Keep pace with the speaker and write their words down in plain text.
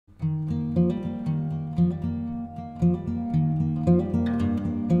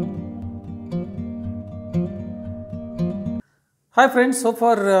Hi friends, so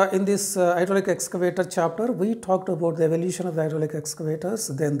far in this hydraulic excavator chapter, we talked about the evolution of the hydraulic excavators,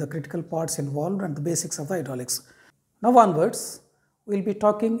 then the critical parts involved and the basics of the hydraulics. Now onwards, we will be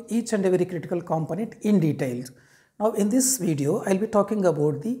talking each and every critical component in detail. Now in this video, I will be talking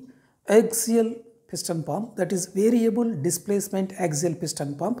about the axial piston pump, that is variable displacement axial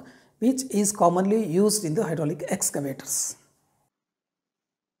piston pump, which is commonly used in the hydraulic excavators.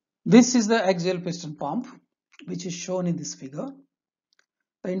 This is the axial piston pump, which is shown in this figure.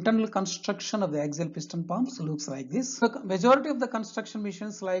 The internal construction of the axial piston pumps looks like this. The majority of the construction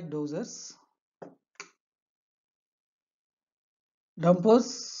machines like dozers,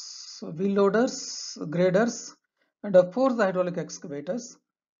 dumpers, wheel loaders, graders, and of course the hydraulic excavators,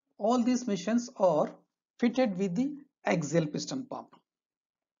 all these machines are fitted with the axial piston pump.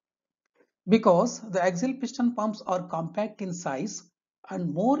 Because the axial piston pumps are compact in size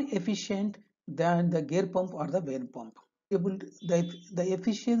and more efficient than the gear pump or the vane pump. The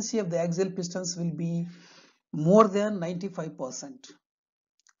efficiency of the axial pistons will be more than 95%.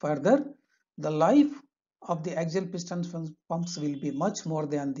 Further, the life of the axial piston pumps will be much more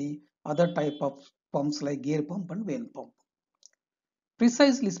than the other type of pumps like gear pump and vane pump.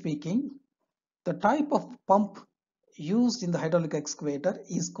 Precisely speaking, the type of pump used in the hydraulic excavator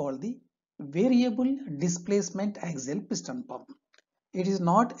is called the variable displacement axial piston pump. It is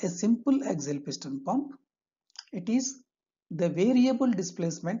not a simple axial piston pump. It is the variable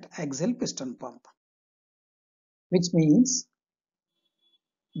displacement axial piston pump, which means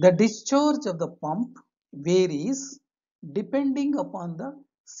the discharge of the pump varies depending upon the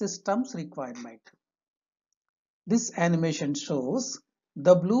system's requirement. This animation shows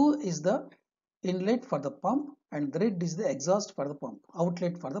the blue is the inlet for the pump and the red is the exhaust for the pump,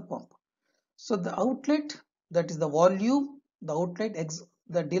 outlet for the pump. So the outlet, that is the volume, the outlet,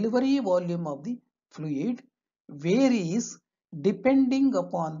 the delivery volume of the fluid varies depending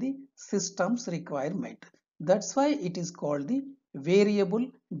upon the system's requirement. That's why it is called the variable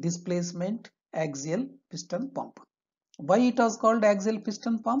displacement axial piston pump. Why it was called axial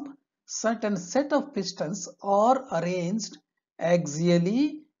piston pump? Certain set of pistons are arranged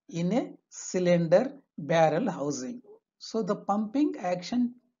axially in a cylinder barrel housing. So the pumping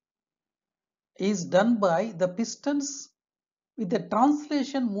action is done by the pistons with the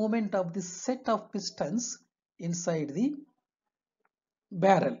translation movement of this set of pistons inside the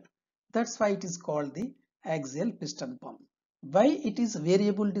barrel. That's why it is called the axial piston pump. Why it is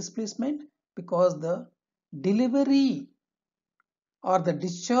variable displacement? Because the delivery or the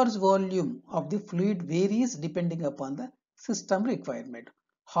discharge volume of the fluid varies depending upon the system requirement.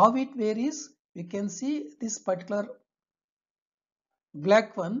 How it varies? We can see this particular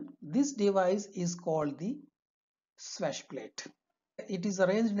black one. This device is called the swash plate. It is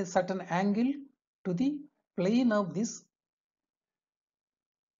arranged in a certain angle to the plane of this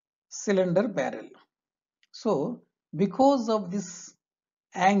cylinder barrel. So because of this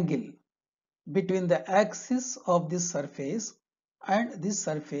angle between the axis of this surface and this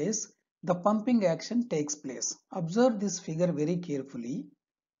surface, the pumping action takes place. Observe this figure very carefully.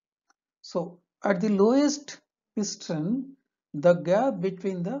 So at the lowest piston, the gap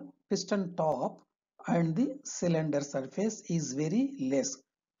between the piston top and the cylinder surface is very less.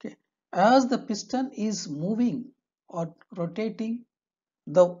 Okay. As the piston is moving or rotating,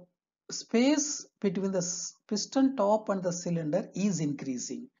 the space between the piston top and the cylinder is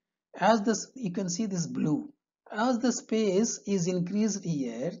increasing. As this, you can see this blue. As the space is increased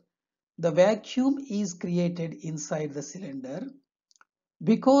here, the vacuum is created inside the cylinder.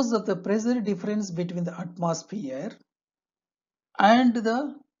 Because of the pressure difference between the atmosphere and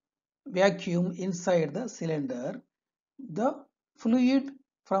the vacuum inside the cylinder, the fluid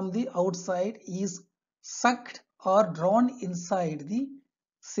from the outside is sucked or drawn inside the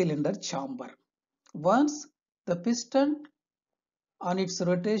cylinder chamber. Once the piston on its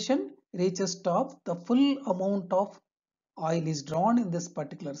rotation reaches top, the full amount of oil is drawn in this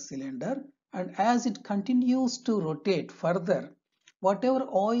particular cylinder, and as it continues to rotate further, whatever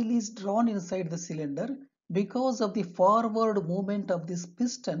oil is drawn inside the cylinder, because of the forward movement of this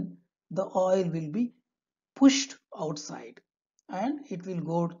piston, the oil will be pushed outside and it will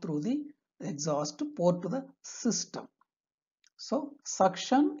go through the exhaust port to the system. So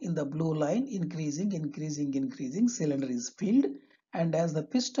suction in the blue line increasing, cylinder is filled, and as the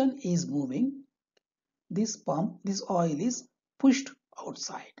piston is moving, this oil is pushed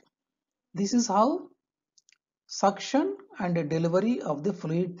outside. This is how suction and delivery of the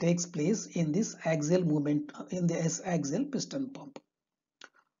fluid takes place in this axial movement, in the axial piston pump.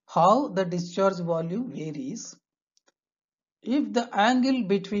 How the discharge volume varies. If the angle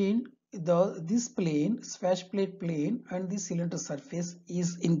between this plane, swash plate plane, and the cylinder surface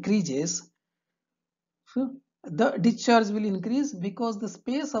is increases, so the discharge will increase because the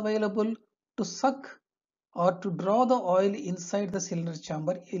space available to suck or to draw the oil inside the cylinder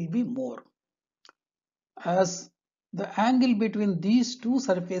chamber will be more. As the angle between these two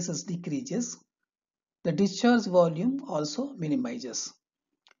surfaces decreases, the discharge volume also minimizes.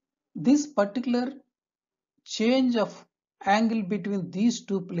 This particular change of angle between these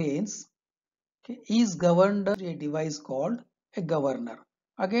two planes, okay, is governed by a device called a governor.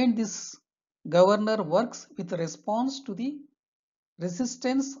 Again, this governor works with response to the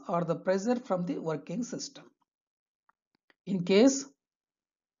resistance or the pressure from the working system. In case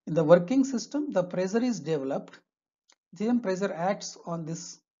in the working system the pressure is developed, then pressure acts on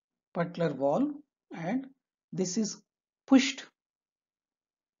this particular valve and this is pushed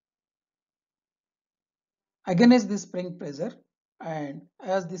against the spring pressure, and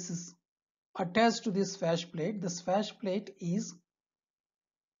as this is attached to this swash plate is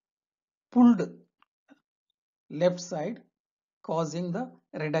pulled left side, causing the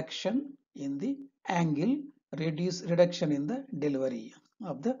reduction in the angle, reduction in the delivery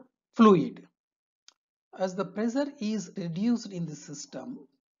of the fluid. As the pressure is reduced in the system,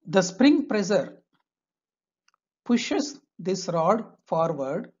 the spring pressure pushes this rod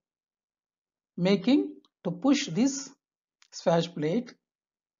forward, making to push this swash plate,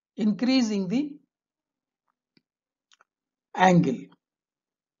 increasing the angle,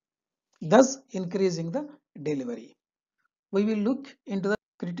 thus increasing the delivery. We will look into the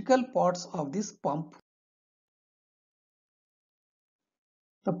critical parts of this pump.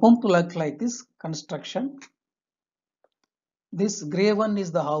 The pump looks like this construction. This gray one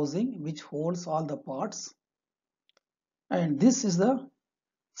is the housing which holds all the parts, and this is the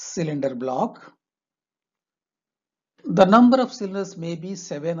cylinder block. The number of cylinders may be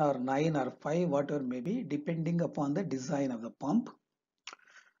 7 or 9 or 5, whatever may be, depending upon the design of the pump.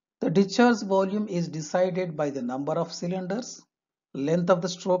 The discharge volume is decided by the number of cylinders, length of the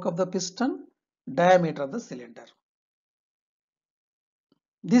stroke of the piston, diameter of the cylinder.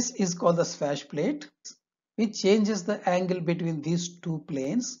 This is called the swash plate, which changes the angle between these two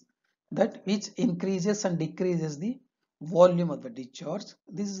planes, that which increases and decreases the volume of the discharge.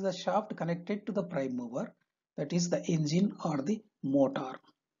 This is the shaft connected to the prime mover, that is the engine or the motor.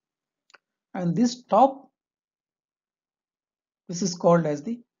 And this top, this is called as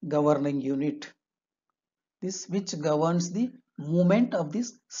the governing unit, this which governs the movement of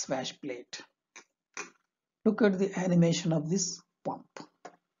this swash plate. Look at the animation of this pump.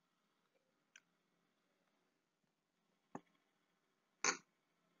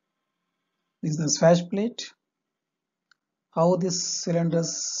 This is the swash plate. How this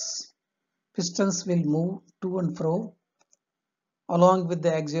cylinders pistons will move to and fro along with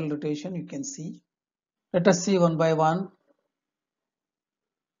the axial rotation, you can see. Let us see one by one.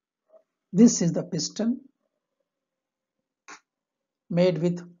 This is the piston made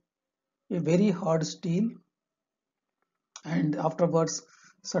with a very hard steel, and afterwards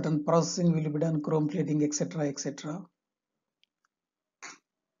certain processing will be done, chrome plating, etc., etc.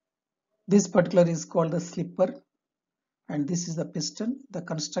 This particular is called the slipper, and this is the piston. The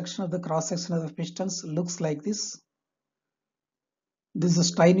construction of the cross section of the pistons looks like this.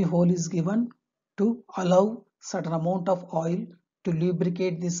 This tiny hole is given to allow certain amount of oil to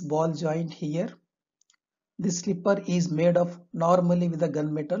lubricate this ball joint here. This slipper is made of normally with a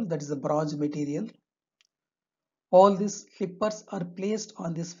gunmetal, that is a bronze material. All these slippers are placed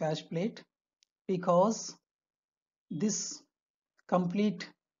on this swash plate because this complete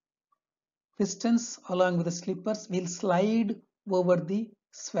pistons along with the slippers will slide over the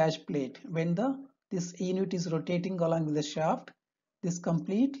swash plate when this unit is rotating along with the shaft. This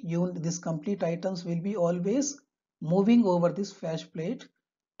complete items will be always moving over this swash plate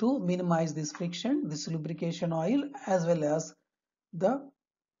to minimize this friction, this lubrication oil, as well as the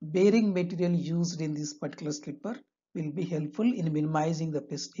bearing material used in this particular slipper will be helpful in minimizing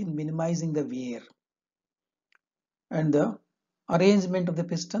the wear. And the arrangement of the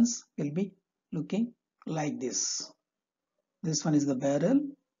pistons will be looking like this. This one is the barrel.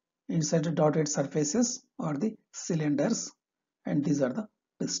 Inside the dotted surfaces are the cylinders, and these are the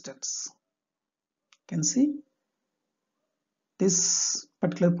pistons. You can see this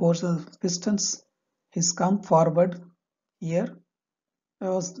particular portion of pistons is come forward here,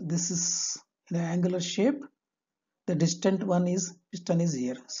 because this is in an angular shape. The distant one is piston is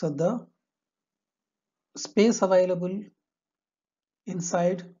here, so the space available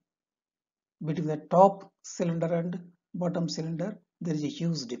inside between the top cylinder and bottom cylinder, there is a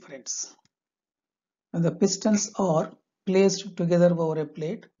huge difference. And the pistons are placed together over a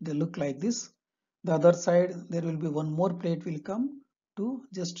plate. They look like this. The other side there will be one more plate will come to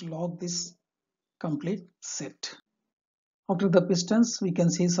just lock this complete set. After the pistons we can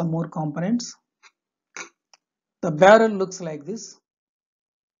see some more components. The barrel looks like this.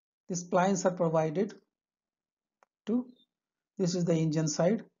 These splines are provided to, this is the engine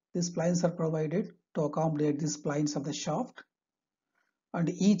side. These splines are provided to accommodate the splines of the shaft, and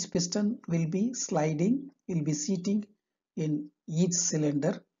each piston will be seating in each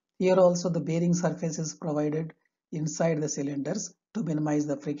cylinder. Here also the bearing surface is provided inside the cylinders to minimize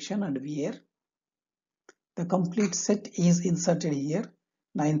the friction and wear. The complete set is inserted here.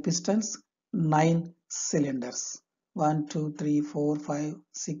 9 pistons, 9 cylinders. 1, 2, 3, 4, 5,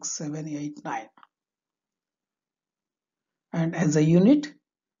 6, 7, 8, 9. And as a unit,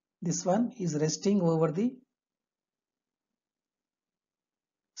 this one is resting over the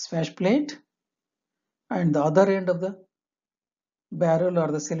swash plate, and the other end of the barrel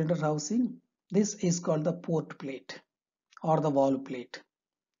or the cylinder housing, this is called the port plate or the valve plate.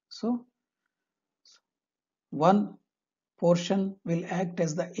 So one portion will act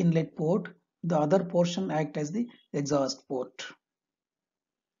as the inlet port, the other portion act as the exhaust port.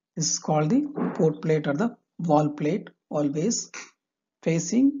 This is called the port plate or the valve plate, always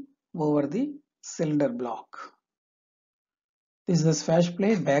facing over the cylinder block. This is the swash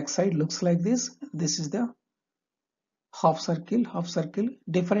plate. Back side looks like this. This is the half circle.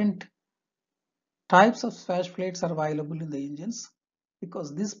 Different types of swash plates are available in the engines,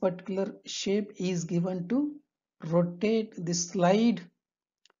 because this particular shape is given to rotate the slide,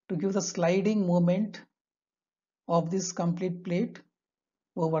 to give the sliding movement of this complete plate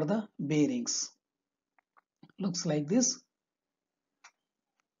over the bearings. Looks like this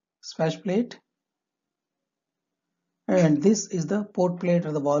swash plate, and this is the port plate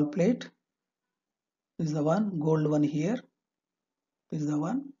or the valve plate. This is the one, gold one here. This is the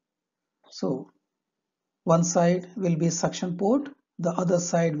one. So one side will be suction port, the other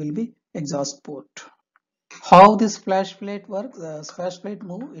side will be exhaust port. How this splash plate works, splash plate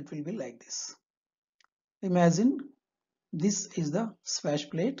move, it will be like this. Imagine this is the swash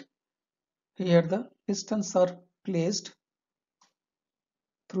plate. Here the pistons are placed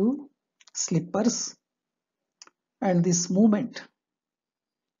through slippers, and this movement,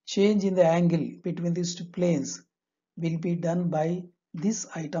 change in the angle between these two planes, will be done by this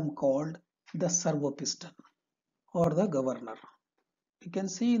item called the servo piston or the governor. You can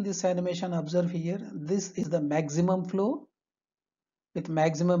see in this animation, observe here, this is the maximum flow with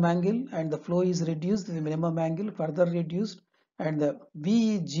maximum angle, and the flow is reduced to the minimum angle, further reduced, and the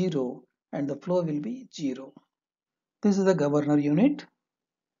V is 0 and the flow will be 0. This is the governor unit.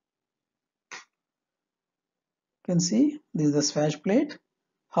 You can see this is the swash plate.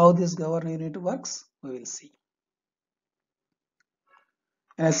 How this governor unit works, we will see.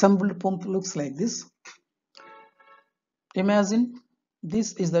 An assembled pump looks like this. Imagine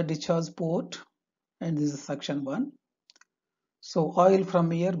this is the discharge port and this is section 1. So oil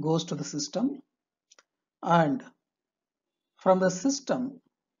from here goes to the system, and from the system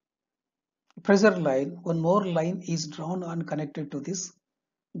pressure line, one more line is drawn and connected to this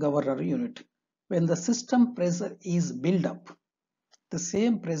governor unit. When the system pressure is built up, the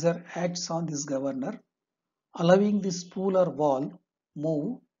same pressure acts on this governor, allowing this spool or valve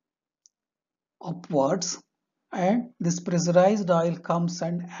move upwards, and this pressurized oil comes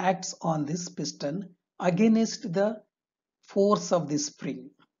and acts on this piston against the force of the spring.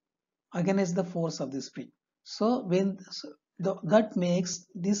 So that makes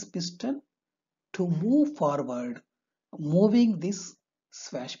this piston to move forward, moving this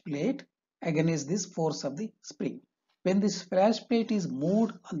swash plate against this force of the spring. When this swash plate is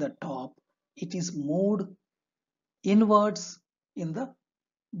moved on the top, it is moved inwards in the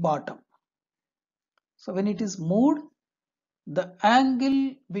bottom. So when it is moved, the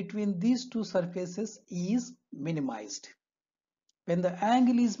angle between these two surfaces is minimized. When the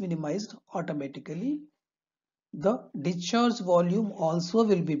angle is minimized, automatically the discharge volume also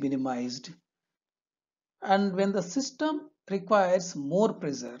will be minimized. And when the system requires more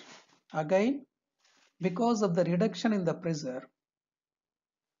pressure, again, because of the reduction in the pressure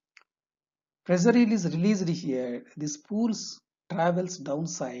is released here. The spools travels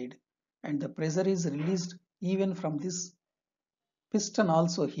downside, and the pressure is released even from this piston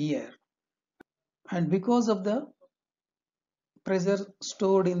also here. And because of the pressure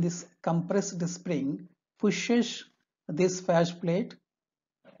stored in this compressed spring, pushes this swash plate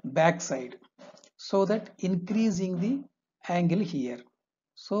backside, so that increasing the angle here.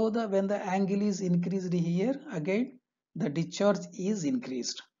 So when the angle is increased here, again the discharge is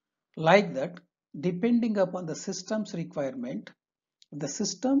increased. Like that, depending upon the system's requirement. The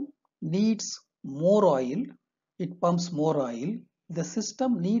system needs more oil, it pumps more oil. The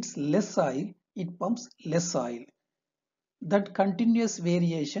system needs less oil, it pumps less oil. That continuous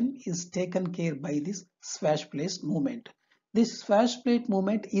variation is taken care by this swash plate movement. This swash plate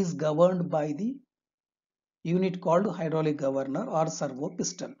movement is governed by the unit called hydraulic governor or servo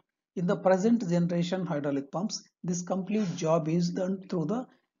piston. In the present generation hydraulic pumps, this complete job is done through the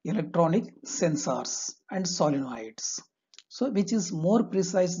electronic sensors and solenoids, so which is more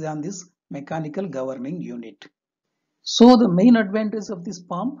precise than this mechanical governing unit. So the main advantage of this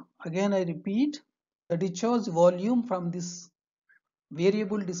pump, again I repeat, the discharge volume from this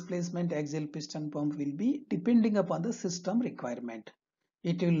variable displacement axial piston pump will be depending upon the system requirement.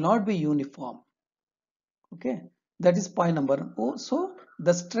 It will not be uniform. Okay, that is point number. So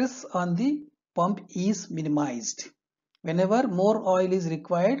the stress on the pump is minimized. Whenever more oil is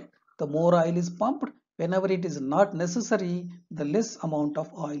required, the more oil is pumped. Whenever it is not necessary, the less amount of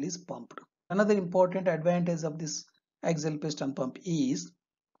oil is pumped. Another important advantage of this axial piston pump is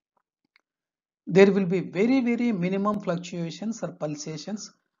there will be very minimum fluctuations or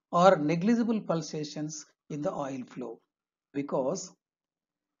pulsations or negligible pulsations in the oil flow, because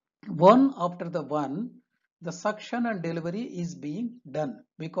one after the one the suction and delivery is being done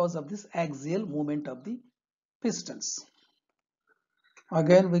because of this axial movement of the pistons.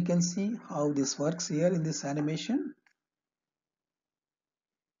 Again we can see how this works here in this animation.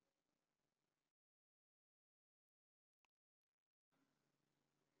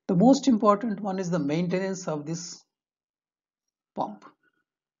 The most important one is the maintenance of this pump.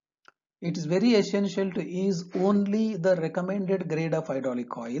 It is very essential to use only the recommended grade of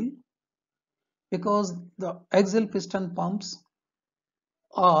hydraulic oil, because the axial piston pumps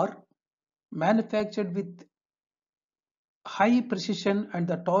are manufactured with high precision and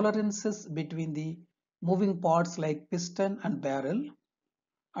the tolerances between the moving parts like piston and barrel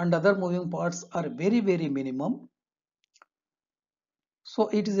and other moving parts are very minimum. So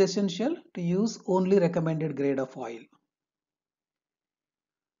it is essential to use only recommended grade of oil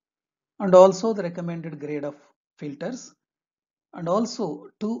and also the recommended grade of filters, and also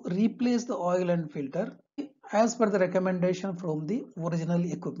to replace the oil and filter as per the recommendation from the original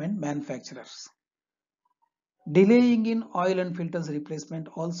equipment manufacturers. Delaying in oil and filters replacement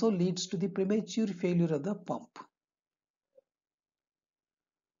also leads to the premature failure of the pump.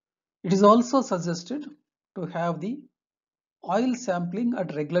 It is also suggested to have the oil sampling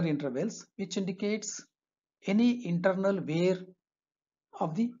at regular intervals, which indicates any internal wear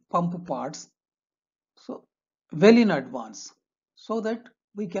of the pump parts, so well in advance, so that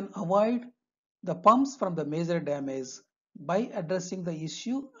we can avoid the pumps from the major damage by addressing the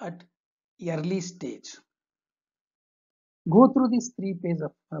issue at early stage. Go through these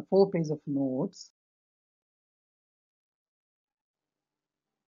 4 pages of notes.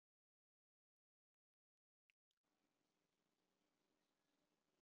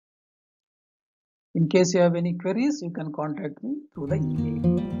 In case you have any queries, you can contact me through the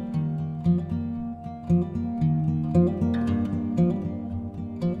email.